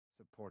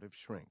supportive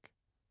shrink.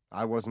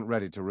 I wasn't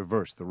ready to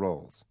reverse the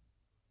roles.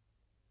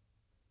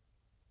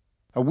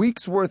 A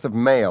week's worth of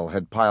mail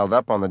had piled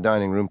up on the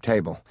dining room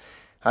table.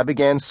 I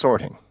began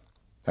sorting.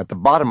 At the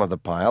bottom of the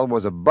pile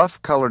was a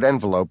buff-colored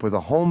envelope with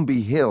a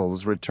Holmby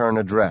Hills return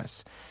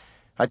address.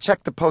 I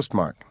checked the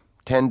postmark,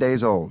 10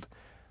 days old,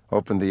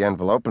 opened the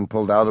envelope and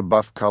pulled out a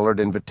buff-colored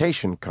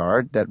invitation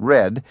card that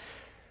read,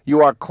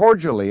 "You are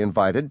cordially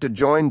invited to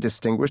join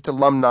distinguished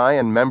alumni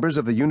and members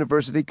of the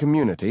university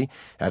community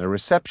at a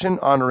reception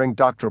honoring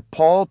Dr.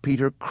 Paul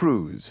Peter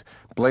Cruz,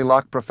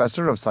 Blaylock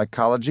Professor of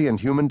Psychology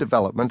and Human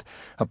Development,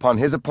 upon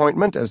his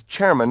appointment as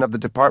Chairman of the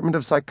Department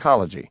of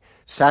Psychology,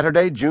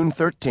 Saturday, June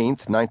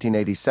 13th,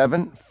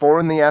 1987, 4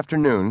 in the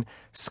afternoon,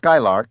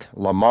 Skylark,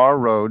 Lamar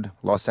Road,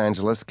 Los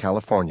Angeles,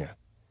 California."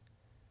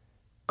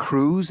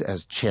 Cruz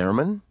as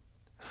chairman?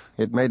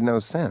 It made no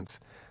sense.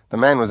 The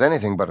man was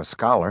anything but a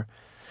scholar.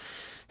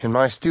 In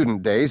my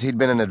student days, he'd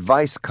been an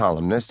advice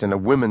columnist in a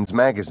women's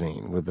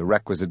magazine with the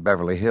requisite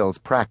Beverly Hills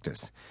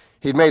practice.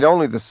 He'd made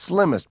only the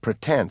slimmest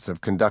pretense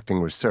of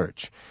conducting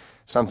research,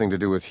 something to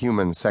do with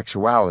human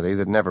sexuality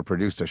that never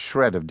produced a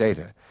shred of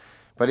data.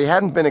 But he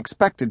hadn't been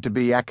expected to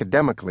be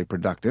academically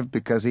productive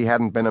because he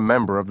hadn't been a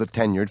member of the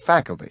tenured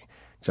faculty,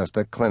 just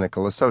a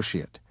clinical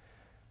associate.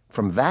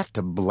 From that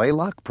to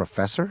Blaylock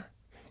Professor?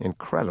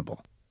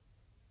 Incredible.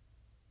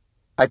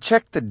 I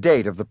checked the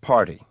date of the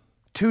party,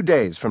 2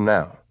 days from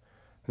now,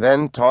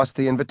 then tossed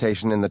the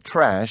invitation in the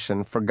trash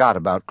and forgot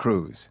about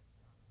Cruz.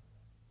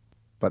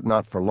 But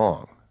not for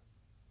long.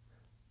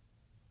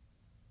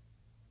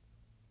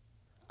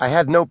 I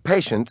had no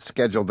patients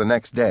scheduled the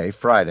next day,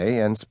 Friday,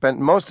 and spent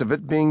most of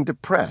it being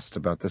depressed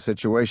about the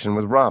situation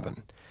with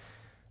Robin.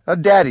 A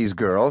daddy's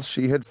girl,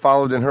 she had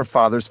followed in her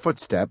father's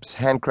footsteps,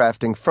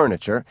 handcrafting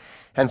furniture,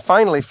 and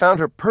finally found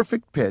her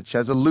perfect pitch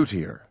as a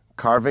luthier,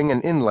 carving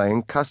and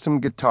inlaying custom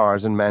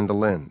guitars and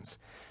mandolins.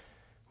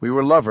 We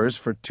were lovers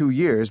for 2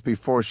 years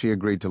before she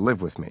agreed to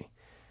live with me.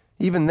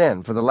 Even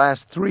then, for the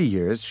last 3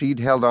 years, she'd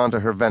held on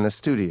to her Venice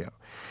studio.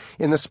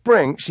 In the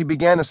spring, she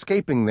began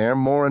escaping there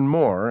more and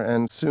more,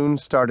 and soon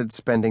started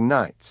spending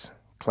nights,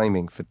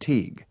 claiming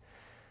fatigue.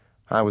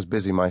 I was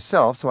busy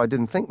myself, so I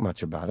didn't think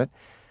much about it.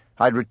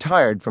 I'd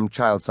retired from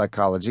child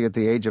psychology at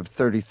the age of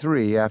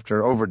 33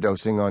 after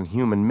overdosing on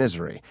human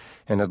misery,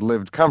 and had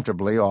lived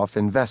comfortably off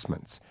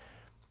investments.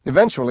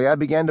 Eventually, I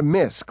began to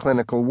miss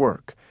clinical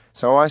work,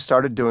 so I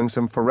started doing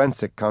some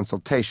forensic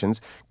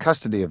consultations,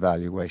 custody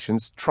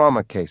evaluations,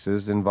 trauma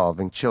cases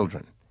involving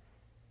children.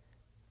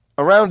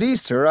 Around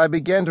Easter, I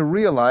began to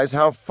realize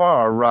how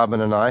far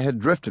Robin and I had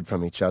drifted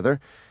from each other,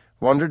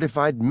 wondered if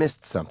I'd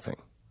missed something.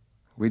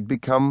 We'd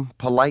become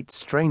polite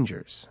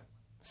strangers.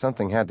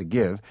 Something had to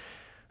give.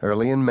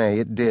 Early in May,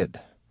 it did.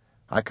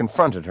 I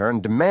confronted her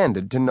and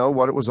demanded to know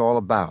what it was all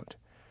about.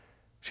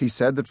 She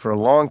said that for a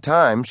long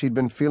time she'd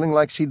been feeling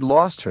like she'd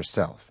lost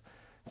herself,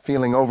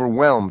 feeling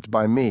overwhelmed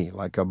by me,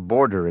 like a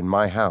boarder in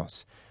my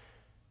house.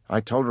 I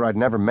told her I'd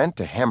never meant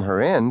to hem her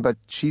in, but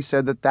she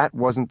said that that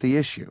wasn't the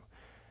issue.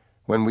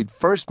 When we'd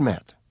first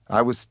met,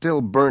 I was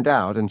still burnt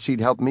out, and she'd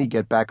helped me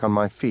get back on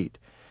my feet.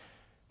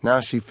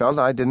 Now she felt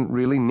I didn't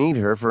really need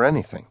her for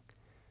anything.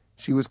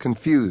 She was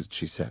confused,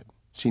 she said.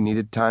 She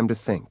needed time to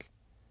think.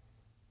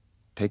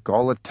 "Take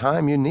all the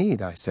time you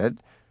need," I said.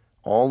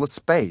 "All the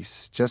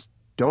space. Just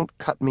don't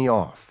cut me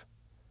off."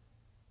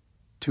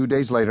 2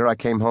 days later, I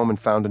came home and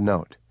found a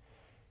note.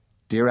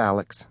 "Dear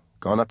Alex,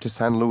 gone up to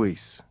San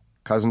Luis.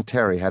 Cousin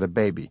Terry had a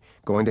baby.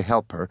 Going to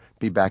help her.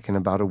 Be back in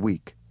about a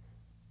week.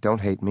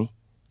 Don't hate me.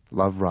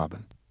 Love,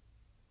 Robin."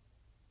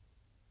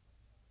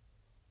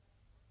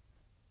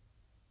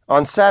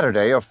 On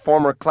Saturday, a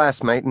former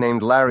classmate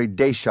named Larry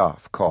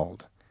Deshoff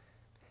called.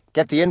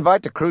 "Get the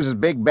invite to Cruz's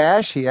big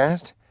bash?" he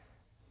asked.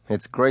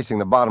 "It's gracing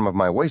the bottom of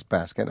my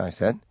wastebasket," I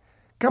said.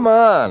 "Come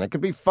on, it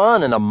could be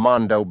fun in a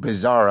Mondo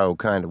Bizarro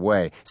kind of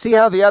way. See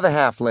how the other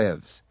half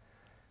lives."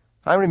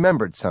 I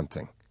remembered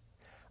something.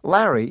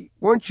 "Larry,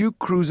 weren't you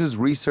Cruz's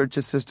research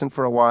assistant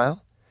for a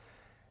while?"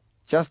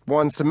 "Just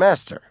 1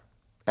 semester.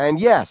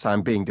 And yes,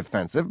 I'm being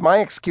defensive. My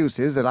excuse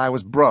is that I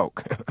was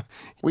broke.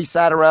 We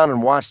sat around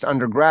and watched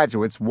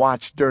undergraduates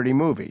watch dirty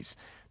movies.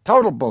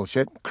 Total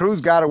bullshit.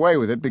 Cruz got away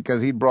with it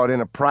because he'd brought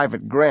in a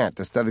private grant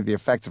to study the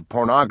effects of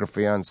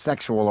pornography on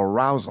sexual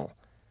arousal."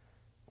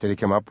 "Did he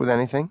come up with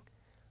anything?"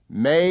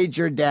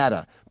 "Major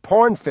data.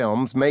 Porn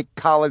films make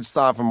college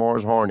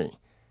sophomores horny."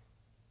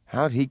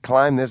 "How'd he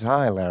climb this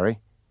high, Larry?"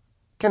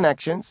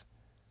 "Connections."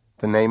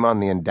 "The name on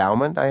the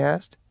endowment?" I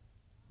asked.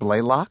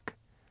 "Blaylock?"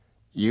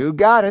 "You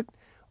got it.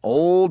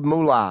 Old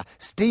moolah,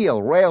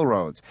 steel,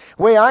 railroads.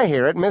 Way I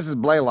hear it, Mrs.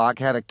 Blaylock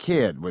had a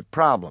kid with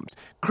problems.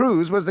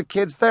 Cruz was the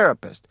kid's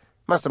therapist.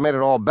 Must have made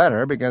it all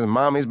better because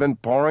Mommy's been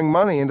pouring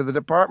money into the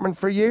department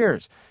for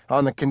years,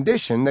 on the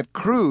condition that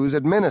Cruz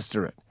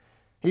administer it.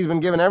 He's been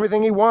given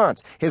everything he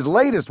wants. His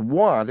latest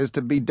want is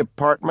to be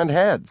department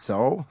head,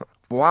 so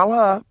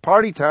voila,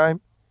 party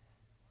time."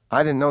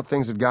 "I didn't know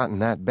things had gotten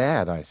that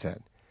bad," I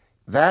said.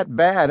 "That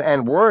bad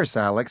and worse,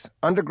 Alex.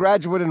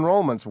 Undergraduate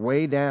enrollment's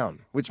way down,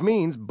 which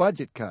means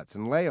budget cuts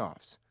and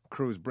layoffs.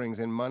 Cruz brings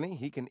in money,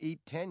 he can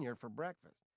eat tenure for breakfast."